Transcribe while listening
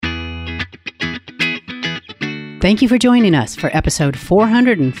Thank you for joining us for episode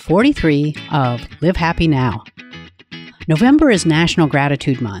 443 of Live Happy Now. November is National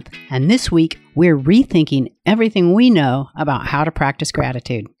Gratitude Month, and this week we're rethinking everything we know about how to practice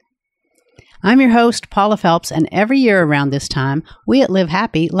gratitude. I'm your host, Paula Phelps, and every year around this time, we at Live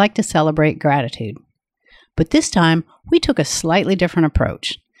Happy like to celebrate gratitude. But this time, we took a slightly different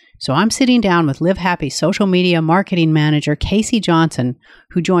approach. So I'm sitting down with Live Happy social media marketing manager Casey Johnson,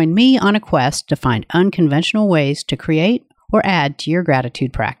 who joined me on a quest to find unconventional ways to create or add to your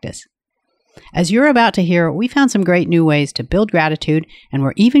gratitude practice. As you're about to hear, we found some great new ways to build gratitude, and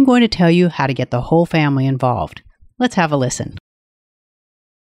we're even going to tell you how to get the whole family involved. Let's have a listen.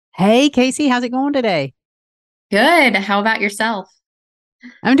 Hey, Casey, how's it going today? Good. How about yourself?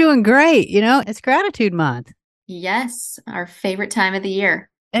 I'm doing great. It's Gratitude Month. Yes, our favorite time of the year.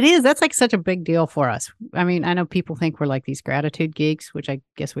 It is. That's like such a big deal for us. I mean, I know people think we're like these gratitude geeks, which I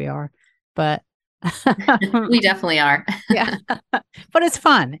guess we are, but we definitely are. Yeah, but it's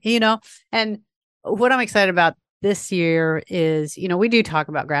fun, and what I'm excited about this year is, we do talk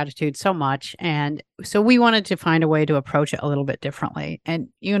about gratitude so much. And so we wanted to find a way to approach it a little bit differently. And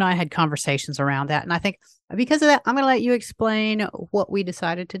you and I had conversations around that. And I think because of that, I'm going to let you explain what we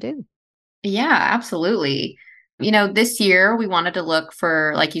decided to do. Yeah, absolutely. This year we wanted to look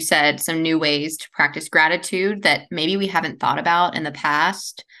for, like you said, some new ways to practice gratitude that maybe we haven't thought about in the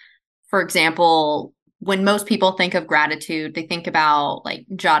past. For example, when most people think of gratitude, they think about like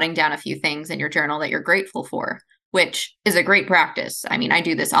jotting down a few things in your journal that you're grateful for, which is a great practice. I mean, I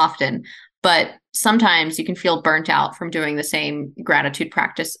do this often, but sometimes you can feel burnt out from doing the same gratitude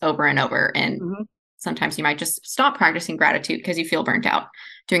practice over and over. And sometimes you might just stop practicing gratitude because you feel burnt out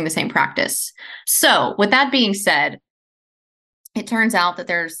doing the same practice. So with that being said, it turns out that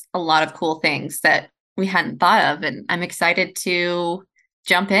there's a lot of cool things that we hadn't thought of, and I'm excited to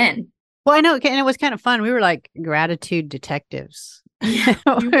jump in. Well, I know, and it was kind of fun. We were like gratitude detectives. Yeah,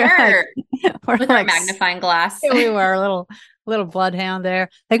 we were. With our magnifying glass. We were a little bloodhound there.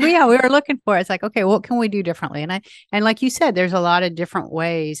 Like, we were looking for it. It's like, okay, what can we do differently? And like you said, there's a lot of different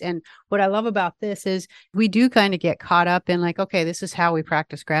ways. And what I love about this is we do kind of get caught up in like, okay, this is how we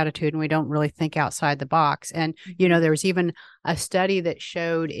practice gratitude, and we don't really think outside the box. And, there was even a study that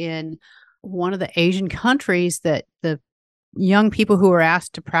showed in one of the Asian countries that the young people who were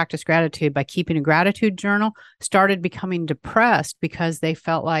asked to practice gratitude by keeping a gratitude journal started becoming depressed because they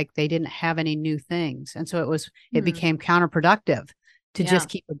felt like they didn't have any new things. And so it became counterproductive to just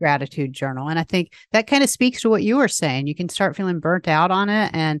keep a gratitude journal. And I think that kind of speaks to what you were saying. You can start feeling burnt out on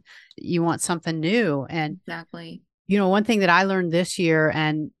it and you want something new. And exactly. One thing that I learned this year,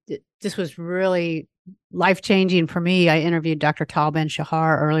 and this was really life-changing for me, I interviewed Dr. Tal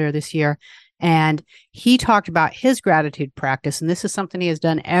Ben-Shahar earlier this year, and he talked about his gratitude practice. And this is something he has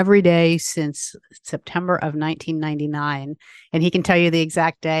done every day since September of 1999. And he can tell you the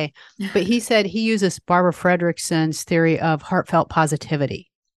exact day. But he said he uses Barbara Fredrickson's theory of heartfelt positivity.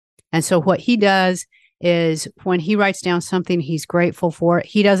 And so what he does is when he writes down something he's grateful for,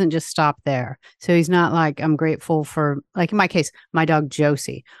 he doesn't just stop there. So he's not like, I'm grateful for, like in my case, my dog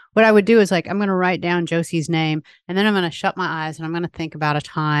Josie. What I would do is like, I'm going to write down Josie's name, and then I'm going to shut my eyes and I'm going to think about a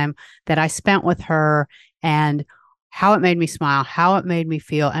time that I spent with her and how it made me smile, how it made me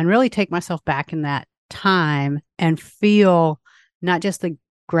feel, and really take myself back in that time and feel not just the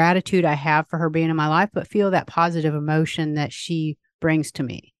gratitude I have for her being in my life, but feel that positive emotion that she brings to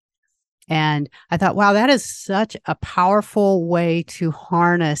me. And I thought, wow, that is such a powerful way to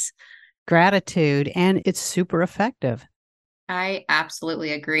harness gratitude, and it's super effective. I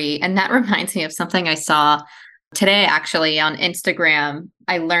absolutely agree. And that reminds me of something I saw today, actually, on Instagram.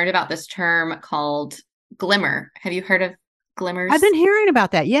 I learned about this term called glimmer. Have you heard of glimmers? I've been hearing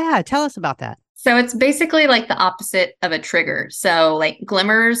about that. Yeah. Tell us about that. So it's basically like the opposite of a trigger. So like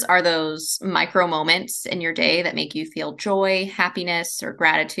glimmers are those micro moments in your day that make you feel joy, happiness, or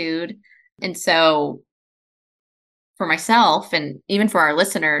gratitude. And so for myself and even for our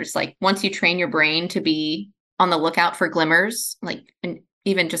listeners, like once you train your brain to be on the lookout for glimmers, like and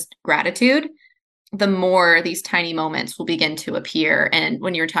even just gratitude, the more these tiny moments will begin to appear. And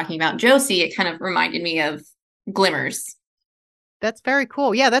when you were talking about Josie, it kind of reminded me of glimmers. That's very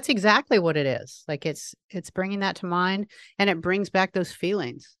cool. Yeah, that's exactly what it is. Like it's bringing that to mind, and it brings back those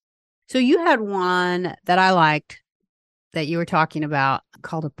feelings. So you had one that I liked that you were talking about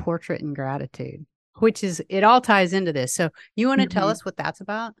called A Portrait in Gratitude, which is, it all ties into this. So you want to tell us what that's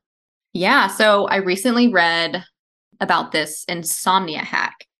about? Yeah. So I recently read about this insomnia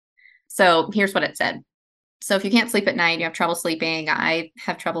hack. So here's what it said. So if you can't sleep at night, you have trouble sleeping. I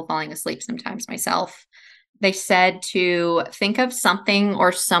have trouble falling asleep sometimes myself. They said to think of something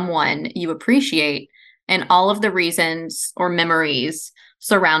or someone you appreciate and all of the reasons or memories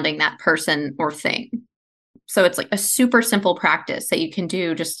surrounding that person or thing. So it's like a super simple practice that you can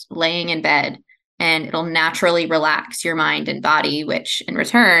do just laying in bed, and it'll naturally relax your mind and body, which in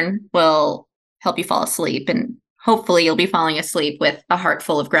return will help you fall asleep. And hopefully you'll be falling asleep with a heart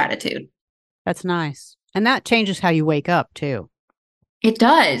full of gratitude. That's nice. And that changes how you wake up too. It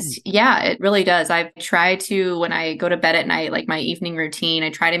does. Yeah, it really does. I try to, when I go to bed at night, like my evening routine, I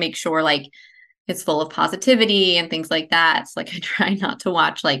try to make sure like it's full of positivity and things like that. It's like I try not to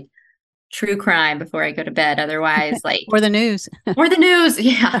watch like true crime before I go to bed. Otherwise, like, Or the news. or the news.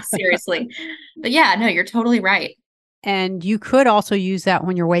 Yeah, seriously. But yeah, no, you're totally right. And you could also use that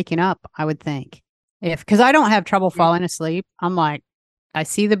when you're waking up, I would think. Because I don't have trouble falling asleep. I'm like, I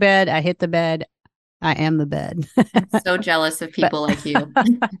see the bed, I hit the bed, I am the bed. I'm so jealous of But people like you.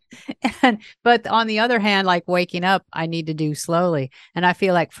 but on the other hand, like waking up, I need to do slowly. And I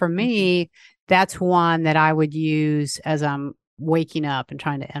feel like for Mhm. me, that's one that I would use as I'm waking up and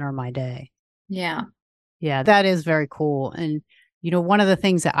trying to enter my day. Yeah. Yeah, that is very cool. And, one of the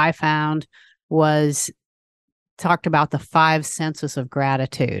things that I found was talked about the five senses of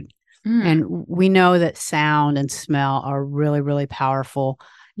gratitude. Mm, And we know that sound and smell are really, really powerful.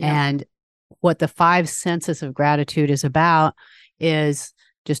 yep. And what the five senses of gratitude is about is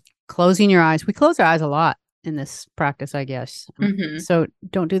just closing your eyes. We close our eyes a lot in this practice, I guess. Hmm. So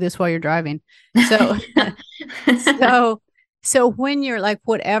don't do this while you're driving. So, so, so when you're like,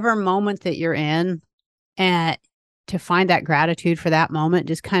 whatever moment that you're in, and to find that gratitude for that moment,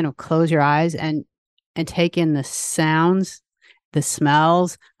 just kind of close your eyes and take in the sounds, the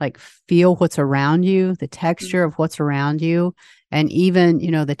smells, like feel what's around you, the texture of what's around you, and even,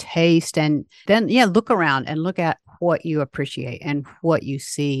 the taste. And then, yeah, look around and look at what you appreciate and what you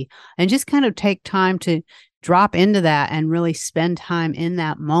see, and just kind of take time to drop into that and really spend time in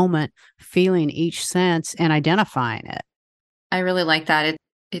that moment, feeling each sense and identifying it. I really like that.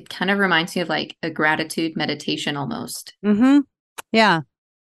 It kind of reminds me of like a gratitude meditation almost. Mm-hmm. Yeah.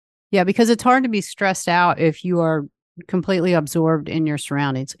 Yeah, because it's hard to be stressed out if you are completely absorbed in your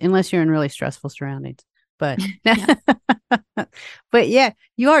surroundings, unless you're in really stressful surroundings. But Yeah. but yeah,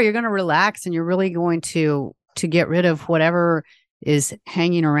 you're going to relax, and you're really going to get rid of whatever is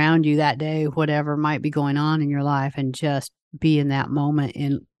hanging around you that day, whatever might be going on in your life, and just be in that moment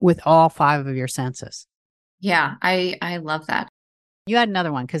in with all five of your senses. Yeah, I love that. You had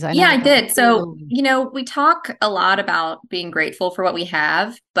another one because I know Yeah, we I have a did. So, whole. we talk a lot about being grateful for what we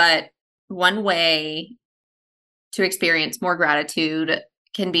have, but one way to experience more gratitude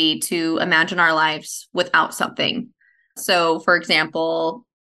can be to imagine our lives without something. So, for example,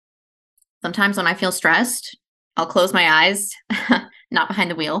 sometimes when I feel stressed, I'll close my eyes, not behind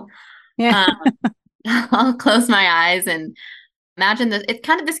the wheel. Yeah. Um, I'll close my eyes and imagine that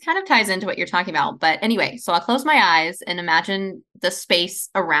this kind of ties into what you're talking about. But anyway, so I'll close my eyes and imagine the space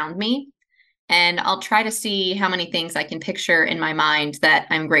around me, and I'll try to see how many things I can picture in my mind that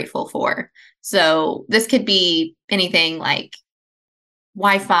I'm grateful for. So this could be anything like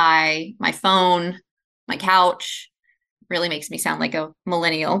Wi-Fi, my phone, my couch. Really makes me sound like a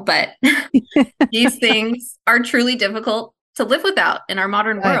millennial, but these things are truly difficult to live without in our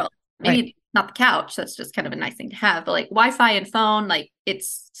modern Right. world. Right. Maybe not the couch, that's just kind of a nice thing to have, but like Wi-Fi and phone, like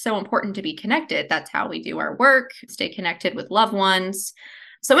it's so important to be connected. That's how we do our work, stay connected with loved ones.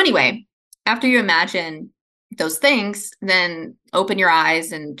 So anyway, after you imagine those things, then open your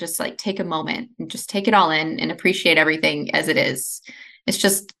eyes and just like take a moment and just take it all in and appreciate everything as it is. It's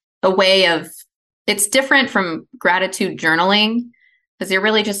just a way of, it's different from gratitude journaling because you're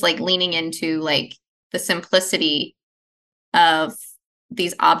really just like leaning into like the simplicity of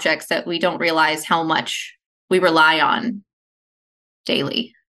these objects that we don't realize how much we rely on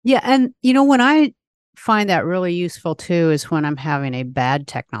daily. Yeah. And, when I find that really useful too is when I'm having a bad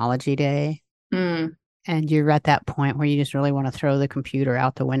technology day Mm, and you're at that point where you just really want to throw the computer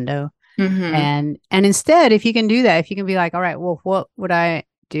out the window. hmm. And instead, if you can do that, if you can be like, all right, well, what would I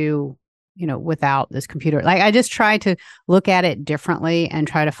do, without this computer? Like, I just try to look at it differently and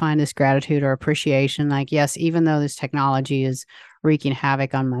try to find this gratitude or appreciation. Like, yes, even though this technology is wreaking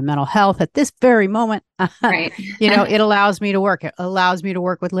havoc on my mental health at this very moment, Right. it allows me to work. It allows me to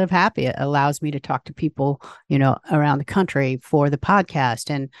work with Live Happy. It allows me to talk to people, around the country for the podcast.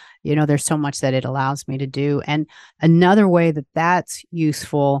 And, there's so much that it allows me to do. And another way that that's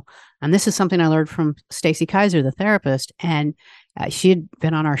useful, and this is something I learned from Stacey Kaiser, the therapist, and she had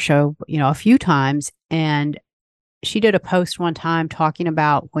been on our show, a few times, and she did a post one time talking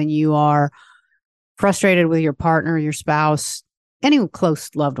about when you are frustrated with your partner, your spouse, any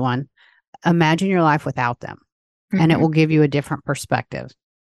close loved one, imagine your life without them, and it Hmm. will give you a different perspective.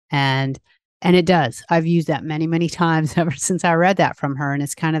 And And it does. I've used that many, many times ever since I read that from her. And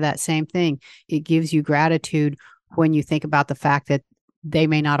it's kind of that same thing. It gives you gratitude when you think about the fact that they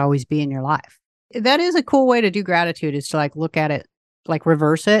may not always be in your life. That is a cool way to do gratitude, is to like look at it, like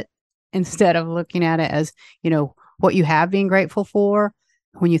reverse it instead of looking at it as, what you have being grateful for.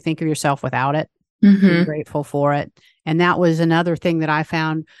 When you think of yourself without it, being Mm-hmm. grateful for it. And that was another thing that I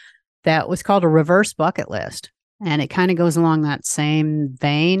found that was called a reverse bucket list. And it kind of goes along that same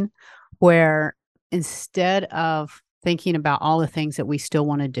vein, where instead of thinking about all the things that we still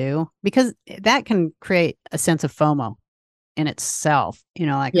want to do, because that can create a sense of FOMO in itself,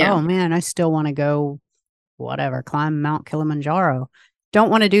 like, Yeah. oh man, I still want to go, whatever, climb Mount Kilimanjaro. Don't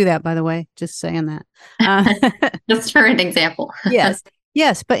want to do that, by the way, just saying that. Just for an example. Yes.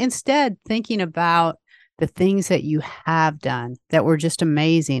 Yes. But instead, thinking about the things that you have done that were just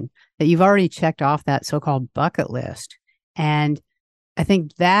amazing, that you've already checked off that so called bucket list. And I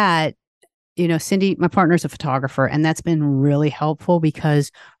think that, Cindy, my partner, is a photographer, and that's been really helpful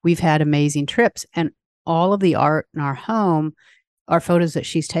because we've had amazing trips, and all of the art in our home are photos that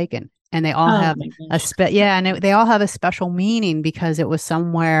she's taken. And they all Oh have my a gosh. yeah, and they all have a special meaning because it was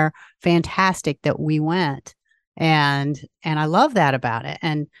somewhere fantastic that we went. And I love that about it.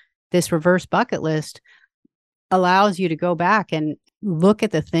 And this reverse bucket list allows you to go back and look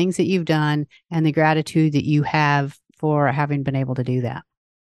at the things that you've done and the gratitude that you have for having been able to do that.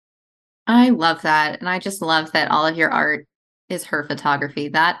 I love that. And I just love that all of your art is her photography.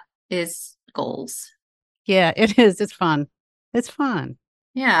 That is goals. Yeah, it is. It's fun. It's fun.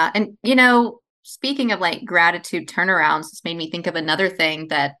 Yeah. And, speaking of like gratitude turnarounds, this made me think of another thing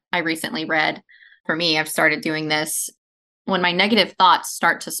that I recently read. For me, I've started doing this. When my negative thoughts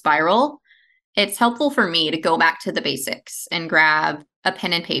start to spiral, it's helpful for me to go back to the basics and grab a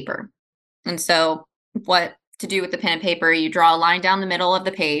pen and paper. And so, what to do with the pen and paper, you draw a line down the middle of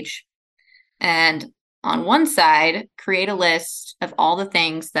the page. And on one side, create a list of all the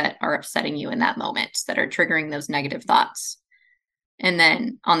things that are upsetting you in that moment, that are triggering those negative thoughts. And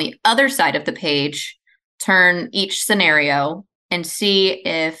then on the other side of the page, turn each scenario and see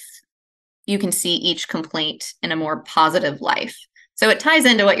if you can see each complaint in a more positive life. So it ties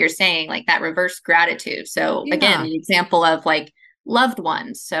into what you're saying, like that reverse gratitude. So again, Yeah. the example of like loved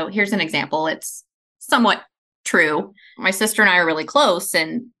ones. So here's an example. It's somewhat true. My sister and I are really close,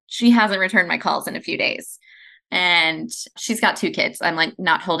 and she hasn't returned my calls in a few days. And she's got two kids. I'm like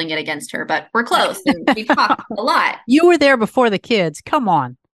not holding it against her, but we're close and we talk a lot. You were there before the kids. Come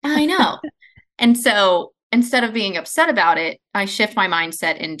on. I know. And so instead of being upset about it, I shift my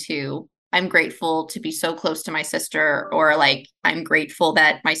mindset into I'm grateful to be so close to my sister, or like I'm grateful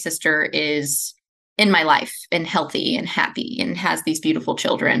that my sister is in my life and healthy and happy and has these beautiful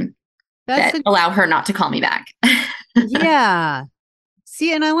children That's that a allow her not to call me back. Yeah.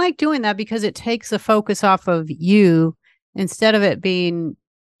 See, and I like doing that because it takes the focus off of you. Instead of it being,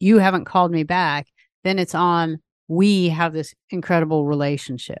 you haven't called me back, then it's on, we have this incredible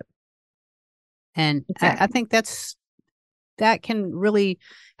relationship. And I Exactly. think that can really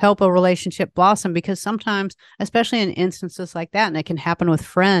help a relationship blossom, because sometimes, especially in instances like that, and it can happen with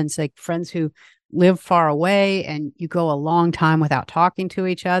friends, like friends who live far away and you go a long time without talking to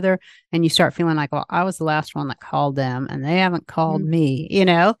each other, and you start feeling like, well, I was the last one that called them and they haven't called Mhm. me.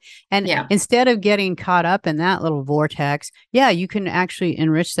 And Yeah. instead of getting caught up in that little vortex, yeah, you can actually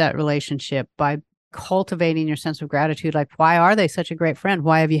enrich that relationship by cultivating your sense of gratitude. Like, why are they such a great friend?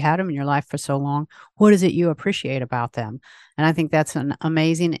 Why have you had them in your life for so long? What is it you appreciate about them? And I think that's an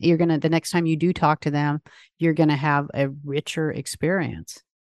amazing, the next time you do talk to them, you're going to have a richer experience.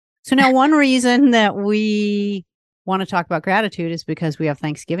 So now, one reason that we want to talk about gratitude is because we have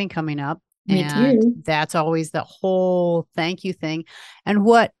Thanksgiving coming up, Me and too. that's always the whole thank you thing. And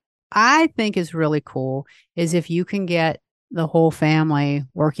what I think is really cool is if you can get the whole family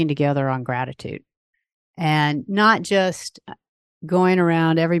working together on gratitude, and not just going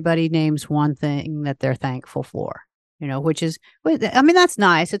around, everybody names one thing that they're thankful for, which is, I mean, that's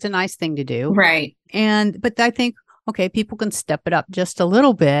nice. It's a nice thing to do. Right. But I think, okay, people can step it up just a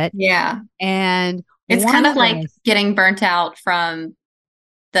little bit. Yeah. And It's one kind of of like the, getting burnt out from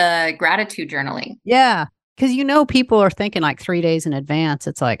the gratitude journaling. yeah, because people are thinking like 3 days in advance.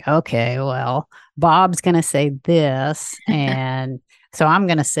 It's like, okay, well, Bob's going to say this. And so I'm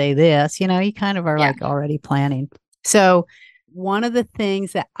going to say this. You kind of are Yeah. like already planning. So, one of the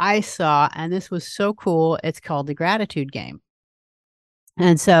things that I saw, and this was so cool, it's called the gratitude game.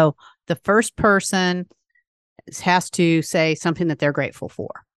 And so the first person has to say something that they're grateful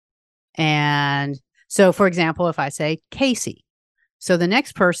for. And so, for example, if I say Casey, So the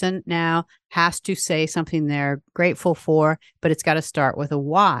next person now has to say something they're grateful for, but it's got to start with a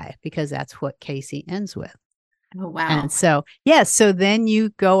why, because that's what Casey ends with. Oh, And wow. so, yes, so then you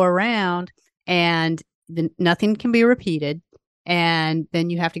go around and nothing can be repeated. And then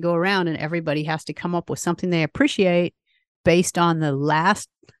you have to go around and everybody has to come up with something they appreciate based on the last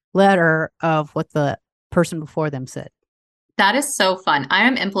letter of what the person before them said. That is so fun. I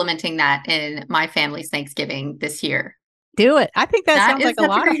am implementing that in my family's Thanksgiving this year. Do it. I think that That sounds like is a such a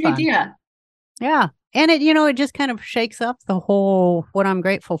lot of great fun. idea. Yeah. And it just kind of shakes up the whole what I'm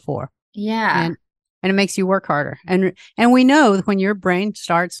grateful for. Yeah. And it makes you work harder. And we know when your brain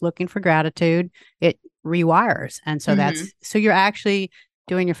starts looking for gratitude, it rewires. And so Hmm. so you're actually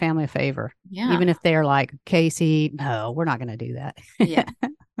doing your family a favor. Yeah. Even if they're like, Casey, no, we're not going to do that. Yeah.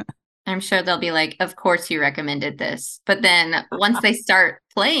 I'm sure they'll be like, of course you recommended this. But then once they start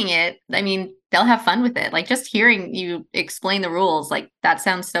playing it, I mean, they'll have fun with it. Like just hearing you explain the rules, like that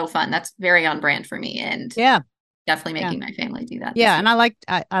sounds so fun. That's very on brand for me and Yeah. definitely Yeah. making my family do that this Yeah. year. And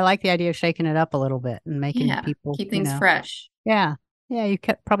I like the idea of shaking it up a little bit and making Yeah. people, Keep things fresh. yeah. Yeah. You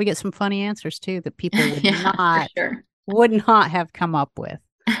could probably get some funny answers too that people Yeah, for sure. would not have come up with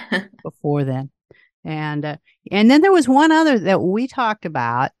before then. And and then there was one other that we talked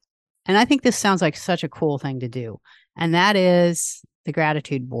about, and I think this sounds like such a cool thing to do, and that is the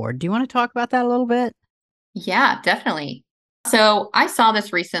gratitude board. Do you want to talk about that a little bit? Yeah, definitely. So I saw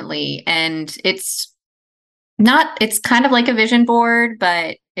this recently and it's kind of like a vision board,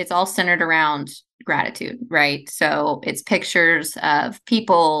 but it's all centered around gratitude, right? So it's pictures of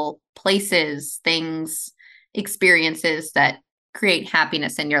people, places, things, experiences that create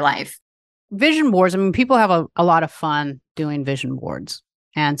happiness in your life. Vision boards. I mean, people have a lot of fun doing vision boards,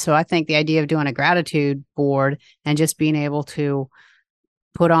 and so I think the idea of doing a gratitude board and just being able to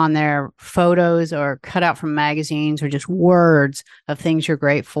put on their photos or cut out from magazines or just words of things you're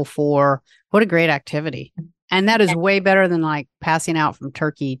grateful for. What a great activity. And that is way better than like passing out from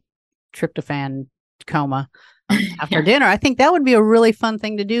turkey tryptophan coma after Yeah, dinner. I think that would be a really fun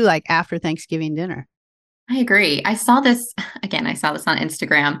thing to do, like after Thanksgiving dinner. I agree. I saw this again, I saw this on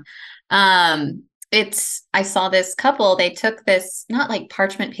Instagram. I saw this couple, they took this not like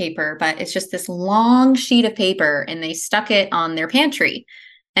parchment paper, but it's just this long sheet of paper and they stuck it on their pantry.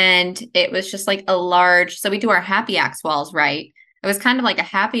 And it was just like a large, so we do our happy acts walls, right? It was kind of like a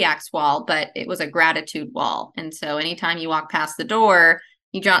happy acts wall, but it was a gratitude wall. And so anytime you walk past the door,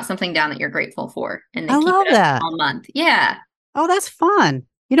 you jot something down that you're grateful for and they I keep love it up that. all month. Yeah. Oh, that's fun.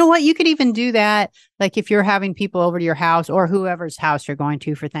 You know what? You could even do that. Like if you're having people over to your house or whoever's house you're going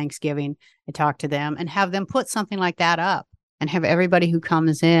to for Thanksgiving and talk to them and have them put something like that up and have everybody who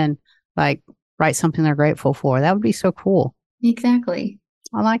comes in like write something they're grateful for. That would be so cool. Exactly.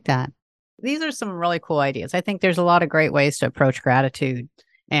 I like that. These are some really cool ideas. I think there's a lot of great ways to approach gratitude.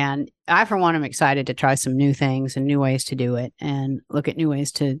 And I, for one, am excited to try some new things and new ways to do it and look at new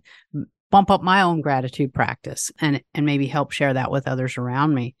ways to bump up my own gratitude practice and maybe help share that with others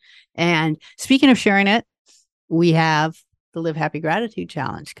around me. And speaking of sharing it, we have the Live Happy Gratitude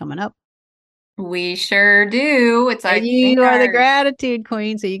Challenge coming up. We sure do. It's And I think you are the our gratitude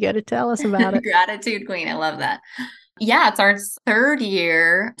queen, so you got to tell us about it. gratitude queen. I love that. Yeah, it's our third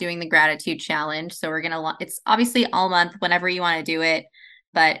year doing the gratitude challenge. So it's obviously all month whenever you want to do it,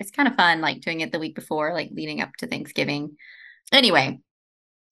 but it's kind of fun like doing it the week before, like leading up to Thanksgiving. Anyway,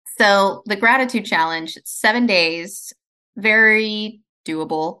 so the gratitude challenge, 7 days, very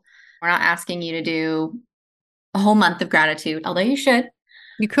doable. We're not asking you to do a whole month of gratitude, although you should.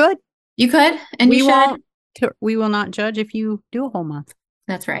 You could. You could and you We should. won't. We will not judge if you do a whole month.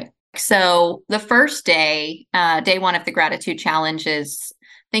 That's right. So the first day, day one of the gratitude challenge is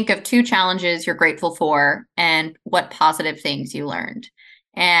think of two challenges you're grateful for and what positive things you learned.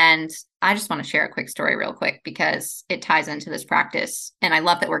 And I just want to share a quick story real quick because it ties into this practice. And I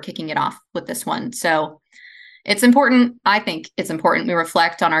love that we're kicking it off with this one. So it's important. I think it's important we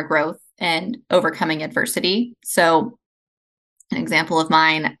reflect on our growth and overcoming adversity. So an example of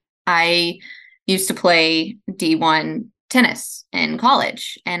mine, I used to play D1 tennis in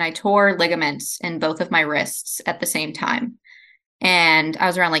college, and I tore ligaments in both of my wrists at the same time. And I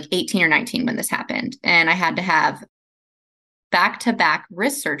was around like 18 or 19 when this happened. And I had to have back to back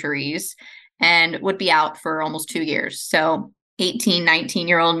wrist surgeries and would be out for almost 2 years. So 18,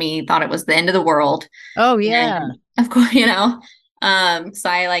 19-year-old me thought it was the end of the world. Oh yeah. And of course, so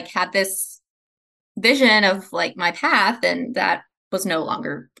I like had this vision of like my path, and that was no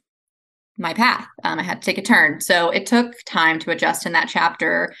longer my path. I had to take a turn. So it took time to adjust in that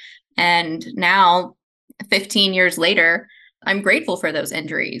chapter. And now, 15 years later, I'm grateful for those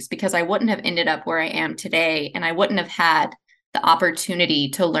injuries because I wouldn't have ended up where I am today. And I wouldn't have had the opportunity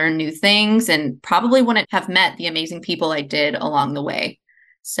to learn new things and probably wouldn't have met the amazing people I did along the way.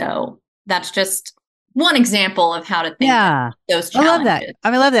 So that's just one example of how to think of Yeah. those I love that. challenges.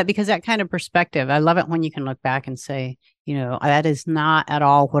 I love that because that kind of perspective, I love it when you can look back and say, that is not at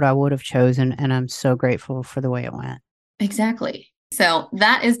all what I would have chosen. And I'm so grateful for the way it went. Exactly. So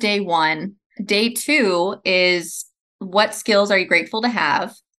that is day one. Day two is what skills are you grateful to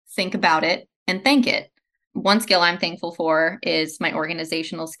have? Think about it and thank it. One skill I'm thankful for is my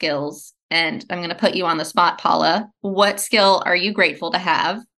organizational skills. And I'm going to put you on the spot, Paula. What skill are you grateful to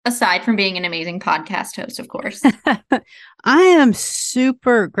have, aside from being an amazing podcast host, of course? I am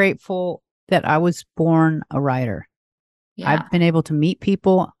super grateful that I was born a writer. Yeah. I've been able to meet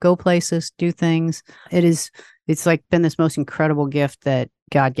people, go places, do things. It's like been this most incredible gift that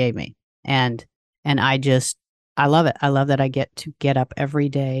God gave me. And I love it. I love that I get to get up every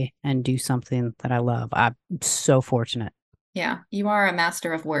day and do something that I love. I'm so fortunate. Yeah. You are a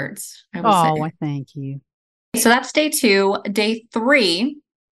master of words, I will Oh, say. I thank you. So that's day two. Day three,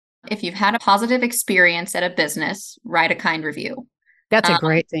 if you've had a positive experience at a business, write a kind review. That's a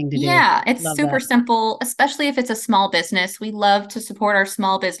great thing to do. Yeah, it's Love super that. simple, especially if it's a small business. We love to support our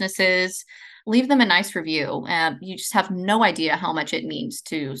small businesses. Leave them a nice review. You just have no idea how much it means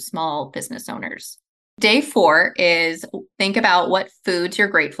to small business owners. Day four is think about what foods you're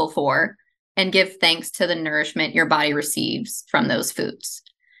grateful for and give thanks to the nourishment your body receives from those foods.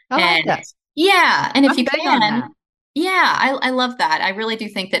 I like And that. yeah, and if I'm you big on can, that. yeah, I love that. I really do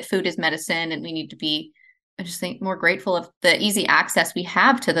think that food is medicine and we need to be, I just think, more grateful of the easy access we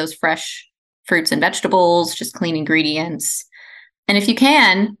have to those fresh fruits and vegetables, just clean ingredients. And if you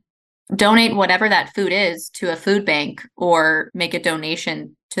can, donate whatever that food is to a food bank or make a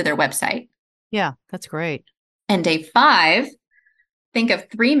donation to their website. Yeah, that's great. And day five, think of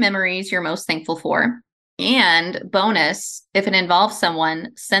 3 memories you're most thankful for. And bonus, if it involves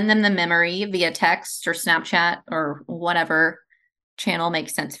someone, send them the memory via text or Snapchat or whatever channel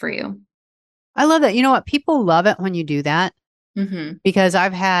makes sense for you. I love that. You know what? People love it when you do that Mm-hmm. because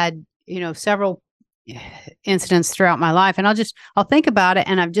I've had, several incidents throughout my life and I'll think about it.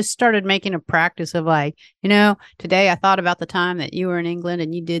 And I've just started making a practice of like, today I thought about the time that you were in England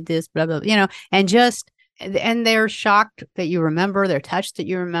and you did this, blah, blah, and they're shocked that you remember, they're touched that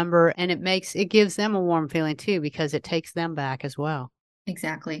you remember. And it gives them a warm feeling too, because it takes them back as well.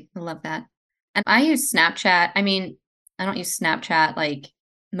 Exactly. I love that. And I use Snapchat. I mean, I don't use Snapchat like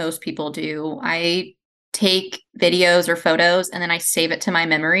most people do. I take videos or photos and then I save it to my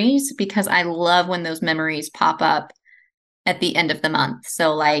memories because I love when those memories pop up at the end of the month.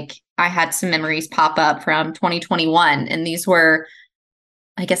 So like I had some memories pop up from 2021 and these were,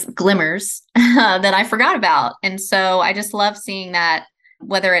 I guess, glimmers that I forgot about. And so I just love seeing that,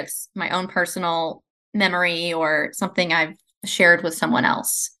 whether it's my own personal memory or something I've shared with someone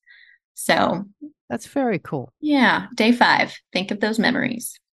else. So That's very cool. yeah, day five, think of those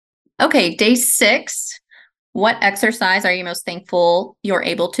memories. Okay, day six, what exercise are you most thankful you're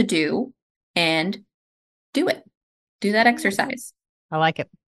able to do? And do it. Do that exercise. I like it.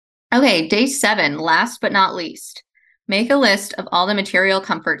 Okay, day seven, last but not least, make a list of all the material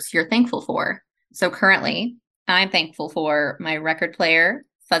comforts you're thankful for. So currently, I'm thankful for my record player,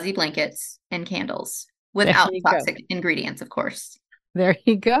 fuzzy blankets, and candles There without you go. toxic ingredients, of course. There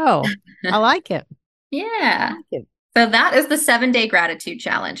you go. I like it. I Yeah. like it. So that is the 7-day gratitude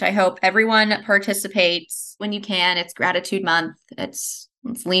challenge. I hope everyone participates when you can. It's gratitude month. Let's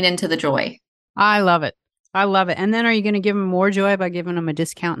lean into the joy. I love it. I love it. And then are you going to give them more joy by giving them a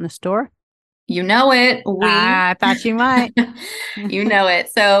discount in the store? You know it. I thought you might. You know it.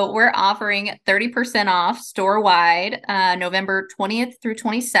 So we're offering 30% off store wide, November 20th through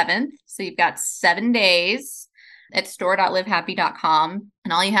 27th. So you've got 7 days at store.livehappy.com.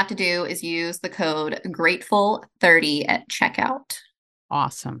 And all you have to do is use the code Grateful30 at checkout.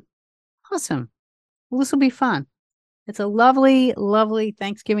 Awesome. Awesome. Well, this will be fun. It's a lovely, lovely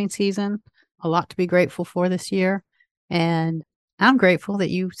Thanksgiving season. A lot to be grateful for this year. And I'm grateful that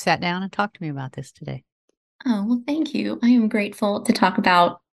you sat down and talked to me about this today. Oh, well, thank you. I am grateful to talk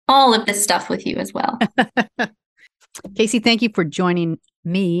about all of this stuff with you as well. Casey, thank you for joining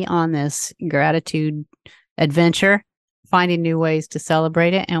me on this gratitude adventure, finding new ways to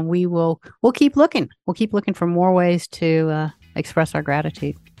celebrate it. And we'll keep looking. We'll keep looking for more ways to express our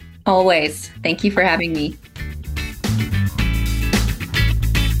gratitude. Always. Thank you for having me.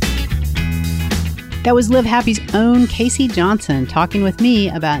 That was Live Happy's own Casey Johnson talking with me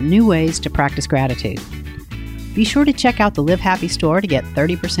about new ways to practice gratitude. Be sure to check out the Live Happy store to get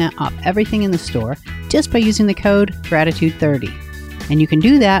 30% off everything in the store just by using the code Gratitude30. And you can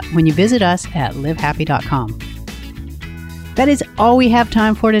do that when you visit us at livehappy.com. That is all we have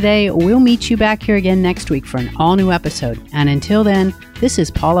time for today. We'll meet you back here again next week for an all-new episode. And until then, this is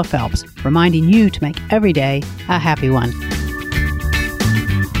Paula Phelps reminding you to make every day a happy one.